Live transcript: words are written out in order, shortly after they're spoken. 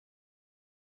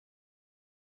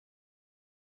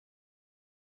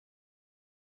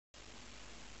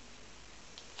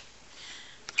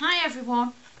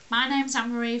everyone, my name's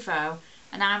Vaux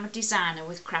and I'm a designer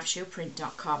with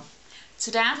Craftsuprint.com.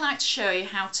 Today I'd like to show you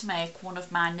how to make one of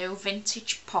my new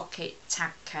vintage pocket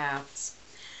tag cards,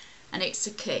 and it's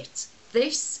a kit.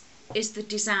 This is the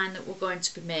design that we're going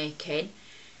to be making.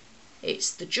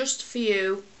 It's the Just For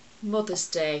You Mother's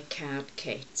Day card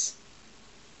kit.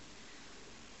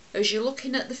 As you're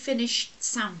looking at the finished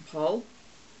sample,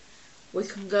 we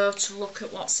can go to look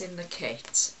at what's in the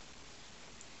kit.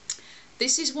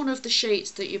 This is one of the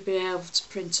sheets that you'll be able to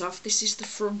print off. This is the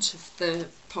front of the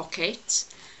pocket.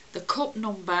 The cup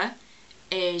number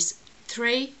is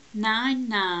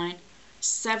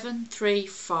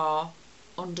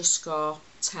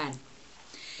 399734_10.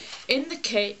 In the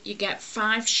kit you get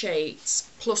 5 sheets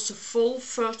plus a full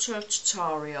photo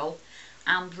tutorial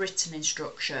and written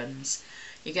instructions.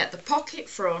 You get the pocket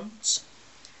front,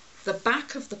 the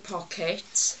back of the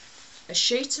pocket, a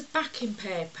sheet of backing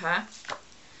paper,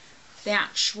 the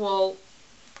actual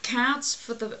cards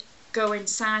for the go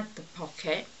inside the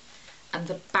pocket, and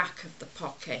the back of the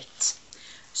pocket.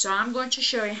 So I'm going to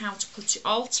show you how to put it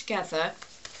all together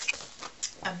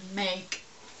and make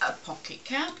a pocket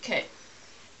card kit.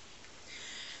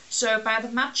 So by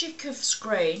the magic of the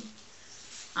screen,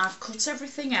 I've cut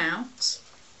everything out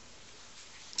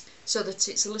so that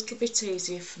it's a little bit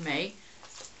easier for me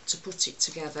to put it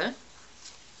together.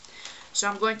 So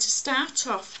I'm going to start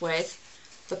off with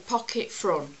the pocket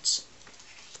front.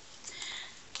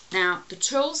 Now the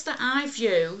tools that I've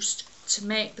used to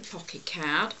make the pocket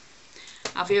card,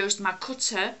 I've used my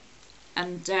cutter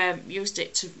and used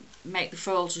it to make the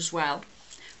folds as well,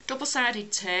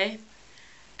 double-sided tape,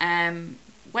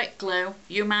 wet glue,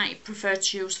 you might prefer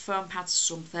to use foam pads or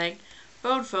something,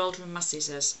 bone folder and my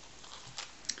scissors.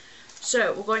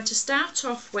 So we're going to start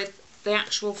off with the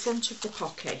actual front of the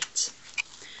pocket.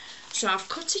 So I've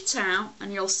cut it out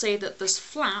and you'll see that there's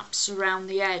flaps around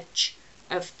the edge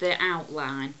of the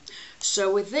outline.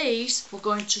 So with these we're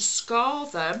going to score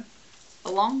them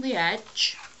along the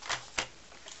edge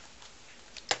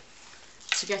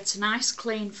to get a nice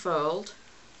clean fold,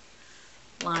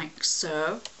 like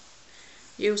so,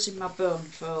 using my bone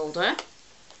folder.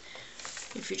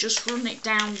 If you just run it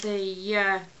down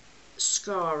the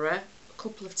scorer a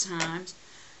couple of times,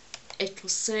 it'll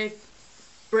save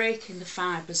breaking the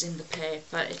fibres in the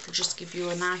paper. It'll just give you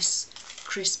a nice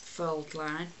crisp fold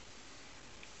line.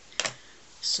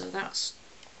 So that's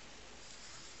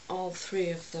all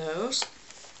 3 of those.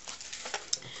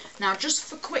 Now just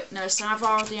for quickness, I've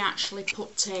already actually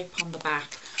put tape on the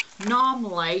back.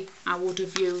 Normally I would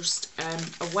have used a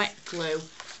wet glue,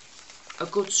 a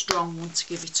good strong one, to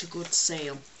give it a good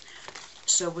seal.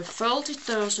 So we've folded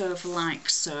those over like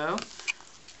so,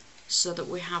 so that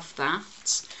we have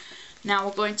that. Now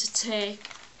we're going to take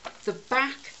the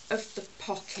back of the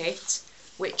pocket,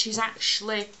 which is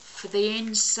actually for the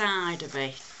inside of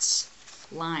it,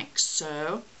 like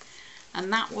so,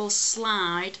 and that will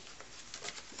slide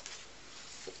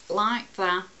like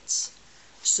that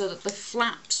so that the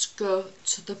flaps go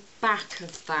to the back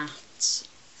of that,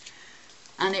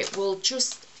 and it will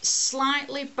just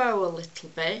slightly bow a little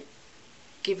bit,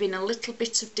 giving a little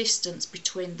bit of distance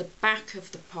between the back of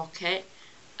the pocket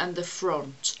and the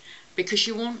front, because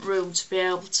you want room to be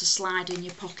able to slide in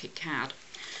your pocket card.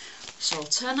 So I'll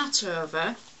turn that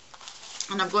over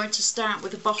and I'm going to start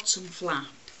with the bottom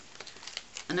flap,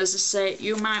 and as I say,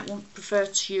 you might prefer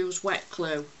to use wet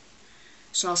glue.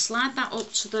 So I'll slide that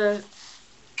up to the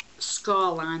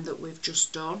score line that we've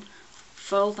just done,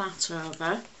 fold that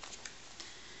over,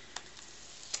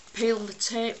 peel the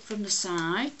tape from the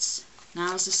sides.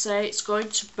 Now as I say, it's going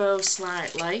to bow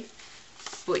slightly,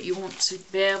 but you want to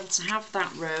be able to have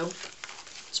that room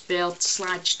to be able to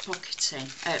slide your pocket in,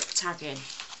 tag in.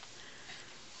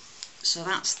 So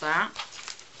that's that.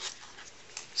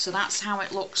 So that's how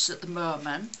it looks at the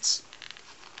moment.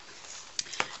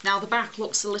 Now the back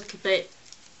looks a little bit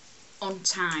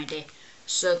untidy,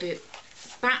 so the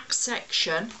back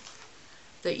section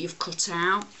that you've cut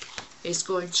out is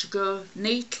going to go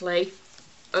neatly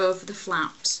over the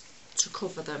flaps to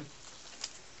cover them,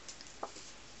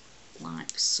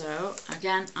 like so.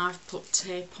 Again, I've put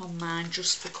tape on mine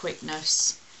just for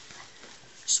quickness.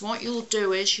 So what you'll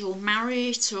do is you'll marry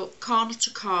it up corner to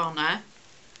corner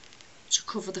to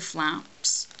cover the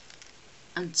flaps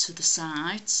and to the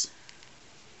sides,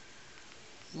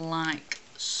 like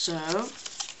so.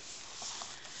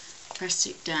 Press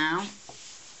it down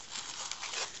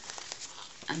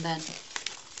and then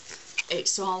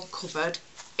it's all covered.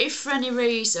 If for any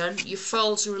reason your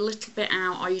folds are a little bit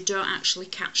out or you don't actually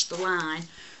catch the line,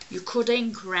 you could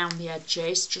ink around the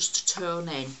edges just to tone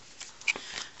in.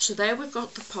 So there we've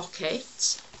got the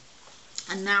pocket,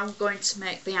 And now we're going to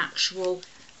make the actual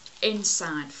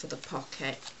inside for the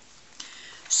pocket.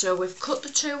 So we've cut the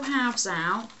two halves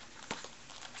out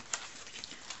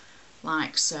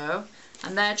like so,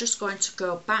 and they're just going to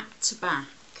go back to back.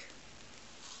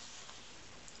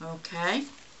 Okay,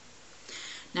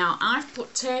 now I've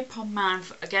put tape on mine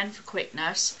again for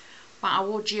quickness, but I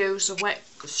would use a wet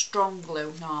strong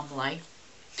glue normally.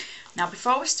 Now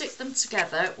before we stick them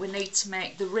together, we need to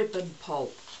make the ribbon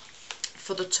pull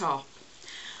for the top.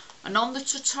 And on the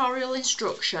tutorial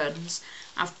instructions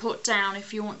I've put down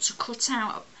if you want to cut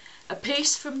out a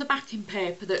piece from the backing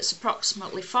paper that's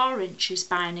approximately 4 inches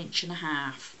by 1.5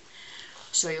 inches.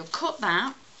 So you'll cut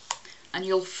that and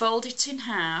you'll fold it in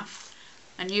half,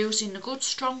 and using a good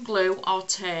strong glue or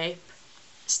tape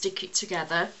stick it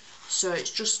together so it's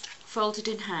just folded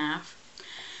in half.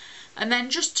 And then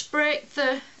just to break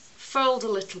the fold a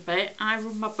little bit, I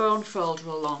run my bone folder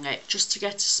along it just to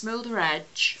get a smoother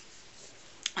edge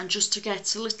and just to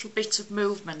get a little bit of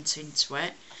movement into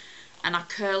it, and I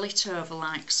curl it over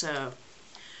like so.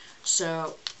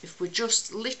 So if we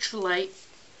just literally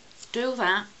do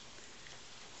that,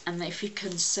 and if you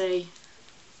can see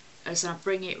as I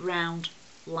bring it round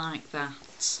like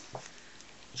that,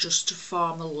 just to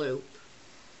form a loop.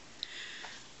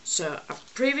 So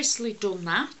I've previously done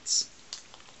that,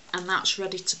 and that's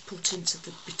ready to put into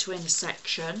the between the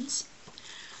sections.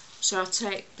 So I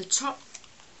take the top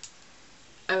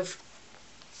of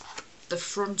the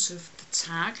front of the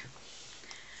tag,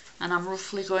 and I'm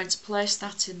roughly going to place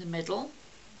that in the middle.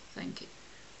 I think it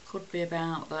could be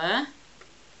about there,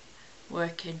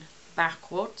 working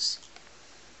backwards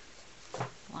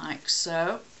like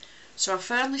so. So I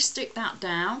firmly stick that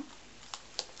down,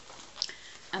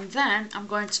 and then I'm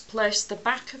going to place the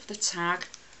back of the tag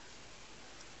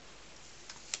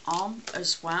on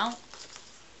as well,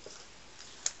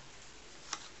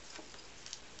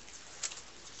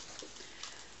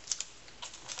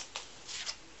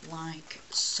 like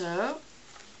so.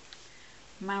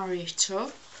 Marry it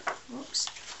up. Oops,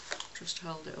 just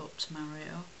hold it up to marry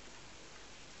it up.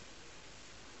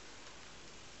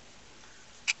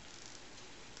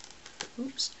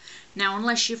 Oops. Now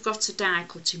unless you've got a die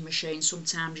cutting machine,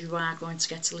 sometimes you are going to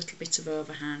get a little bit of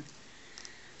overhang,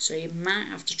 so you might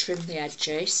have to trim the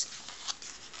edges.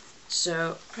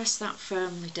 So press that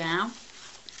firmly down,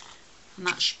 and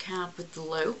that's your card with the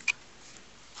loop.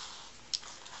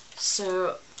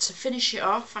 So to finish it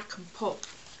off, I can put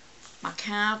my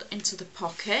card into the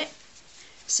pocket.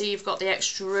 See, you've got the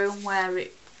extra room where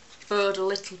it bowed a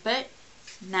little bit.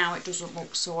 Now it doesn't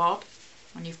look so odd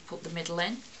when you've put the middle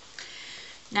in.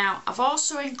 Now I've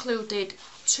also included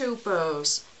 2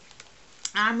 bows.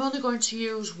 I'm only going to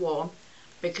use one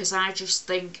because I just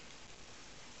think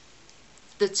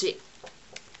that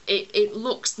it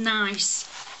looks nice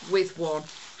with one.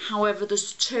 However,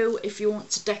 there's 2 if you want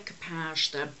to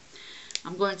decoupage them.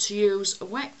 I'm going to use a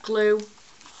wet glue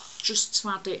just to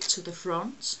add it to the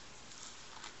front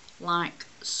like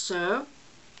so.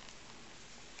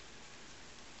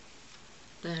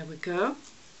 There we go.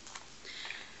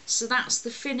 So that's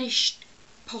the finished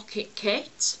pocket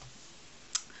kit.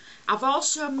 I've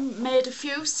also made a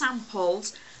few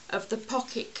samples of the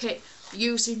pocket kit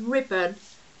using ribbon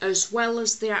as well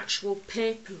as the actual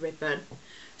paper ribbon,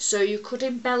 so you could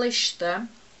embellish them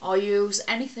or use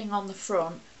anything on the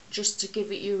front just to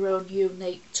give it your own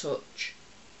unique touch.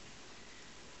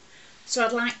 So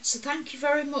I'd like to thank you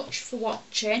very much for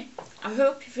watching. I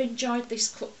hope you've enjoyed this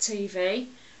cut TV,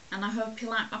 and I hope you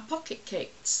like my pocket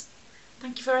kits.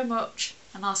 Thank you very much,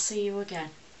 and I'll see you again.